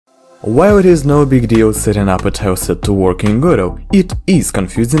While it is no big deal setting up a tileset to work in Godot, it is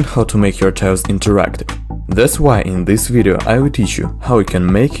confusing how to make your tiles interactive. That's why in this video I will teach you how you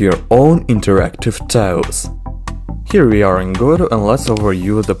can make your own interactive tiles. Here we are in Godot and let's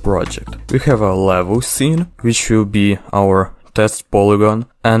overview the project. We have a level scene, which will be our test polygon,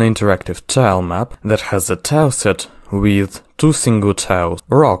 an interactive tile map that has a tileset with two single tiles,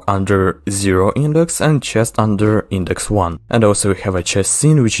 rock under 0 index and chest under index 1. And also we have a chest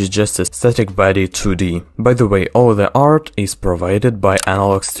scene which is just a static body 2D. By the way, all the art is provided by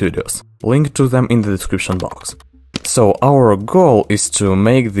Analog Studios. Link to them in the description box. So our goal is to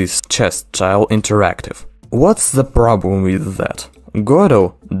make this chest tile interactive. What's the problem with that?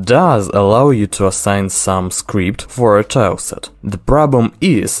 Godot does allow you to assign some script for a tileset. The problem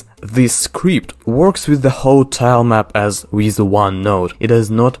is, this script works with the whole tile map as with one node. It does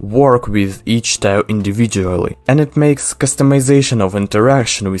not work with each tile individually, and it makes customization of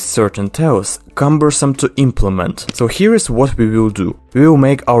interaction with certain tiles cumbersome to implement. So here is what we will do. We will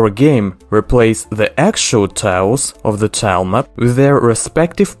make our game replace the actual tiles of the tile map with their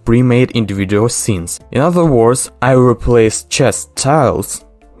respective pre-made individual scenes. In other words, I will replace chest tiles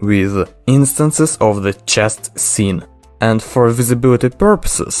with instances of the chest scene. And for visibility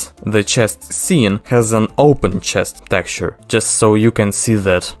purposes, the chest scene has an open chest texture, just so you can see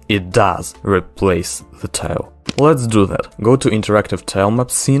that it does replace the tile. Let's do that. Go to interactive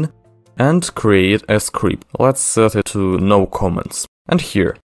tilemap scene and create a script. Let's set it to no comments. And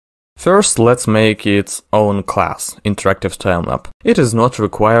here. First, let's make its own class, interactive tilemap. It is not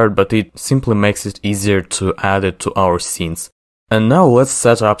required, but it simply makes it easier to add it to our scenes. And now let's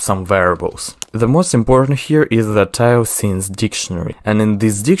set up some variables. The most important here is the tile scenes dictionary, and in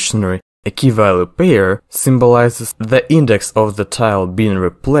this dictionary, a key value pair symbolizes the index of the tile being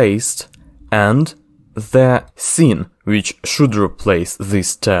replaced and the scene which should replace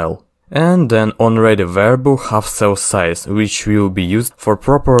this tile. And an onReady variable half cell size, which will be used for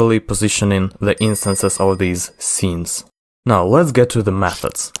properly positioning the instances of these scenes. Now let's get to the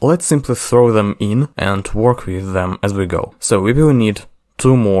methods. Let's simply throw them in and work with them as we go. So we will need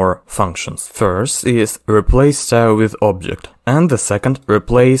two more functions. First is replace tile with object, and the second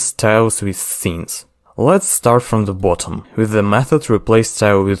replace tiles with scenes. Let's start from the bottom with the method replace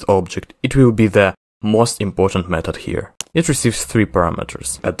tile with object. It will be the most important method here. It receives three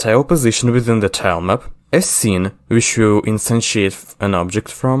parameters: a tile position within the tile map, a scene which will instantiate an object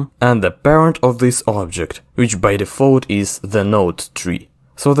from, and the parent of this object, which by default is the node tree.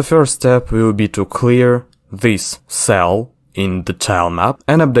 So the first step will be to clear this cell in the tile map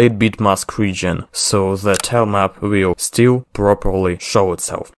and update bitmask region, so the tile map will still properly show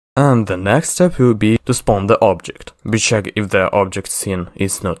itself. And the next step will be to spawn the object. We check if the object scene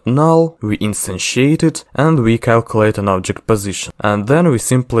is not null, we instantiate it, and we calculate an object position. And then we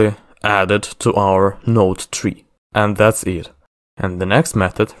simply add it to our node tree. And that's it. And the next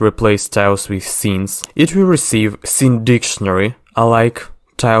method, replace tiles with scenes, it will receive scene dictionary, alike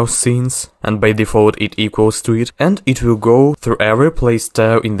tile scenes, and by default it equals to it, and it will go through every placed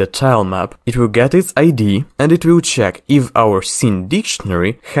tile in the tile map, it will get its ID, and it will check if our scene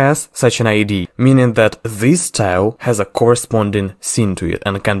dictionary has such an ID, meaning that this tile has a corresponding scene to it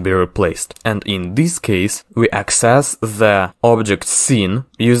and can be replaced. And in this case, we access the object scene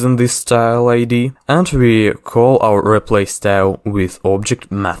using this tile ID, and we call our replace tile with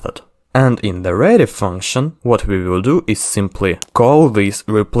object method. And in the ready function, what we will do is simply call this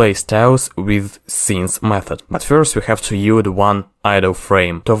replace tiles with scenes method. But first we have to yield one idle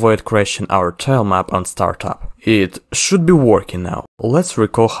frame to avoid crashing our tile map on startup. It should be working now. Let's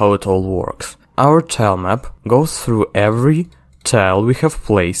recall how it all works. Our tile map goes through every tile we have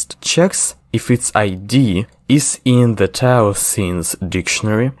placed, checks if its ID is in the tile scenes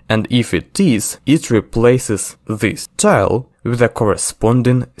dictionary, and if it is, it replaces this tile with a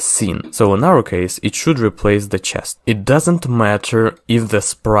corresponding scene. So in our case, it should replace the chest. It doesn't matter if the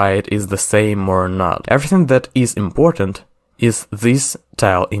sprite is the same or not. Everything that is important is this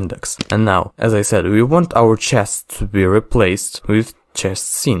tile index. And now, as I said, we want our chest to be replaced with chest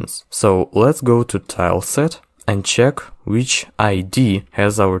scenes. So let's go to Tileset and check which ID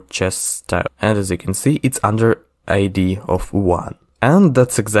has our chest tile. And as you can see, it's under ID of 1. And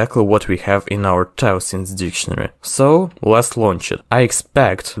that's exactly what we have in our tile scenes dictionary. So let's launch it. I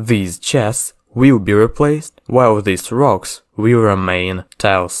expect these chests will be replaced, while these rocks will remain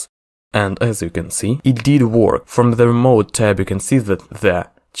tiles. And as you can see, it did work. From the remote tab you can see that the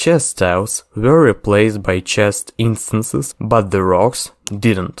chest tiles were replaced by chest instances, but the rocks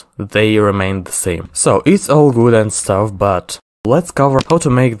didn't. They remained the same. So it's all good and stuff, but let's cover how to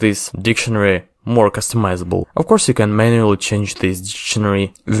make this dictionary more customizable. Of course, you can manually change this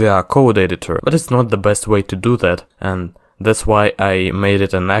dictionary via code editor, but it's not the best way to do that, and that's why I made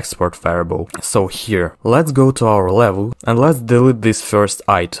it an export variable. So here, let's go to our level and let's delete this first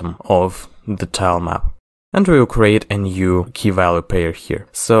item of the tilemap. And we will create a new key value pair here.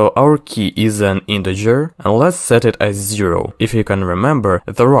 So our key is an integer and let's set it as 0. If you can remember,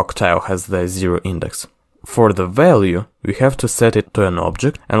 the rock tile has the 0 index. For the value, we have to set it to an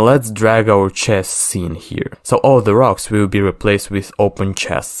object and let's drag our chest scene here. So all the rocks will be replaced with open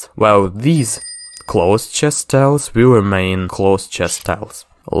chests, while these closed chest tiles will remain closed chest tiles.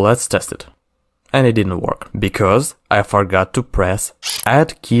 Let's test it. And it didn't work, because I forgot to press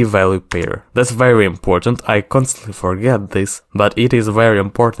add key value pair. That's very important, I constantly forget this, but it is very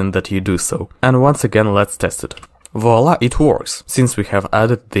important that you do so. And once again, let's test it. Voila, it works, since we have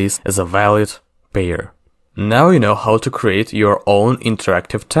added this as a valid pair. Now you know how to create your own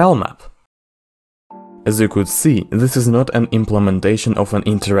interactive tilemap. As you could see, this is not an implementation of an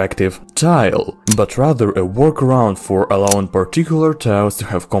interactive tile, but rather a workaround for allowing particular tiles to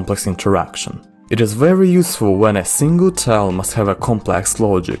have complex interaction. It is very useful when a single tile must have a complex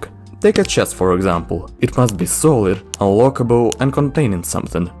logic. Take a chest for example. It must be solid, unlockable and containing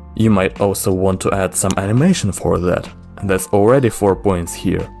something. You might also want to add some animation for that. That's already 4 points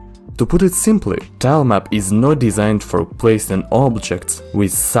here. To put it simply, Tilemap is not designed for placing objects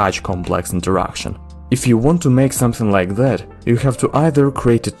with such complex interaction. If you want to make something like that, you have to either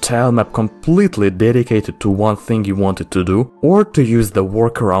create a tilemap completely dedicated to one thing you wanted to do, or to use the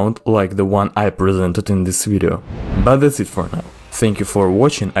workaround like the one I presented in this video. But that's it for now. Thank you for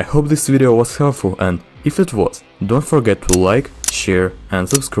watching, I hope this video was helpful, and if it was, don't forget to like, share and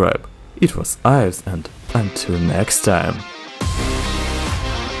subscribe. It was Ives, and until next time.